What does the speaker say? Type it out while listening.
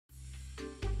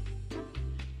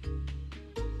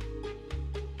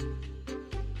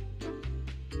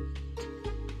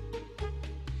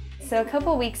So a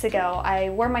couple weeks ago,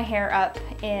 I wore my hair up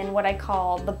in what I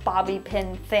call the bobby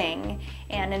pin thing,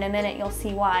 and in a minute you'll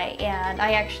see why. And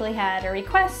I actually had a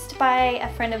request by a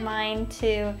friend of mine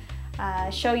to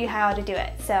show you how to do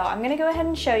it. So I'm gonna go ahead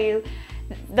and show you.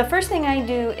 The first thing I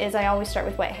do is I always start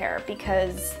with wet hair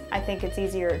because I think it's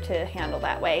easier to handle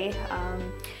that way.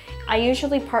 I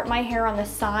usually part my hair on the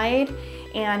side,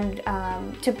 and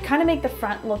to kind of make the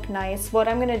front look nice, what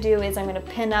I'm going to do is I'm going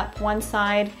to pin up one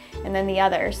side and then the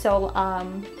other. So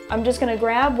I'm just going to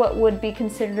grab what would be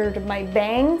considered my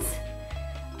bangs.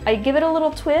 I give it a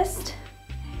little twist,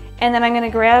 and then I'm going to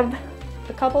grab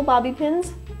a couple bobby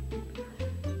pins.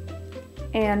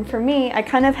 And for me, I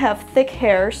kind of have thick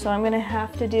hair, so I'm going to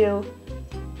have to do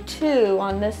 2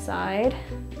 on this side.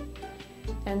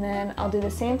 And then I'll do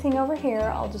the same thing over here.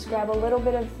 I'll just grab a little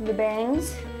bit of the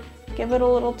bangs, give it a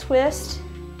little twist,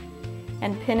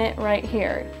 and pin it right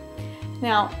here.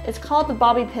 Now, it's called the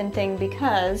bobby pin thing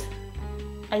because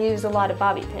I use a lot of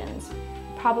bobby pins,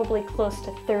 probably close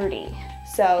to 30.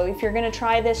 So if you're gonna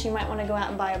try this, you might wanna go out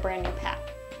and buy a brand new pack.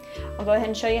 I'll go ahead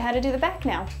and show you how to do the back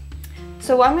now.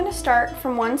 So I'm gonna start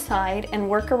from one side and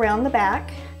work around the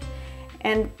back.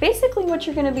 And basically what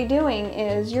you're gonna be doing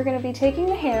is you're gonna be taking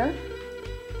the hair,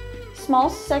 small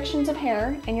sections of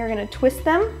hair, and you're gonna twist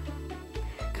them,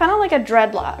 kind of like a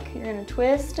dreadlock. You're gonna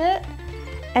twist it,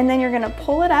 and then you're gonna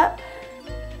pull it up,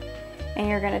 and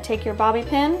you're gonna take your bobby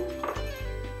pin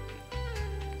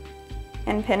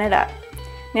and pin it up.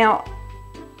 Now,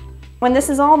 when this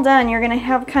is all done, you're gonna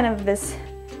have kind of this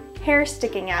hair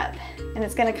sticking up, and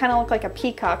it's gonna kind of look like a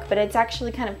peacock, but it's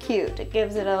actually kind of cute. It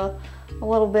gives it a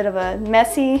little bit of a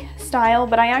messy style,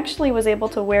 but I actually was able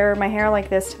to wear my hair like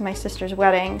this to my sister's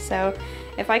wedding. So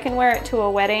if I can wear it to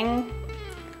a wedding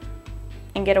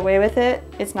and get away with it,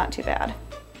 it's not too bad.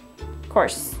 Of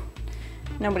course,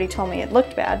 nobody told me it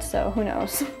looked bad, so who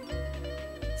knows.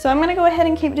 So I'm gonna go ahead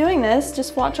and keep doing this.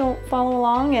 Just follow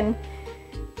along, and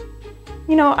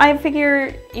you know, I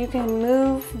figure you can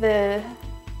move the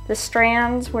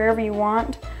strands wherever you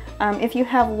want. If you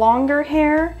have longer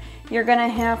hair, you're gonna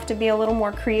have to be a little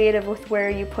more creative with where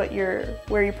you put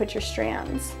your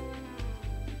strands.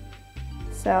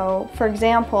 So, for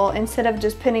example, instead of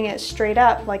just pinning it straight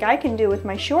up like I can do with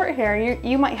my short hair,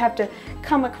 you might have to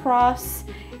come across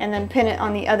and then pin it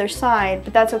on the other side,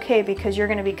 but that's okay because you're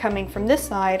gonna be coming from this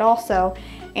side also,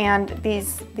 and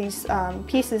these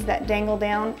pieces that dangle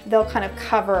down, they'll kind of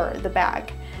cover the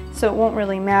back. So it won't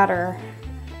really matter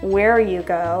where you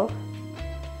go.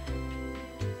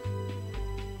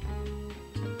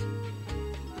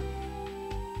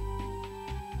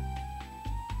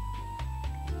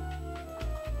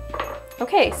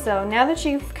 Okay, so now that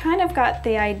you've kind of got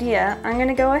the idea, I'm going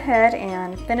to go ahead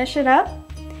and finish it up,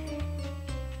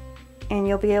 and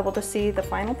you'll be able to see the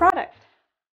final product.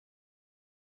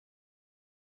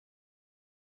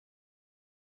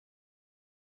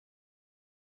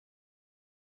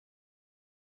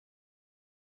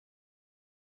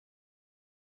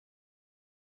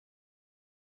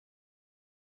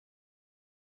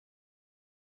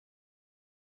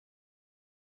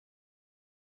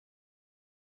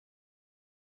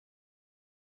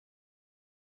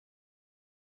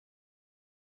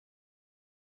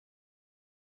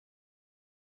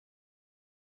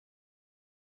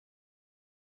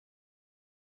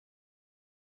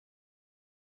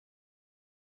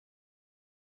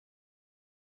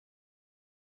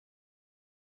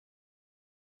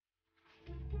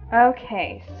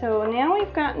 Okay, so now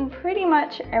we've gotten pretty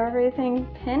much everything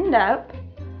pinned up.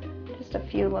 Just a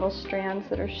few little strands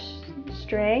that are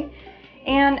stray.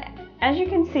 And as you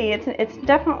can see, it's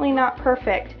definitely not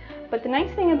perfect. But the nice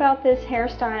thing about this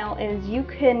hairstyle is you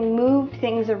can move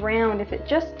things around if it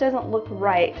just doesn't look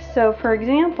right. So for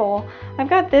example, I've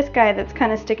got this guy that's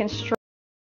kind of sticking straight.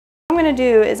 What I'm going to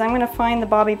do is I'm going to find the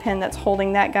bobby pin that's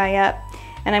holding that guy up,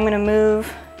 and I'm going to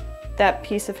move that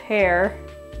piece of hair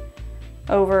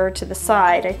over to the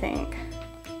side, I think.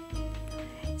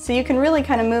 So you can really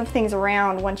kind of move things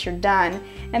around once you're done.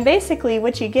 And basically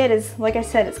what you get is, like I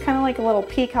said, it's kind of like a little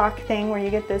peacock thing where you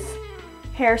get this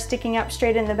hair sticking up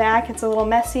straight in the back. It's a little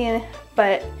messy,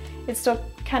 but it's still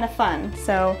kind of fun.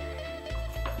 So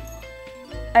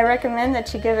I recommend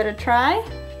that you give it a try.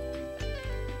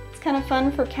 It's kind of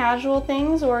fun for casual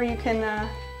things, or you can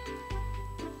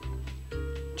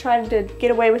try to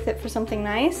get away with it for something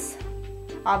nice.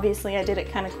 Obviously I did it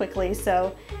kind of quickly,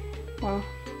 so, well,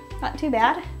 not too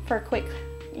bad for a quick,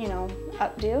 you know,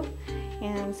 updo.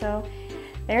 And so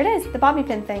there it is, the bobby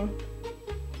pin thing.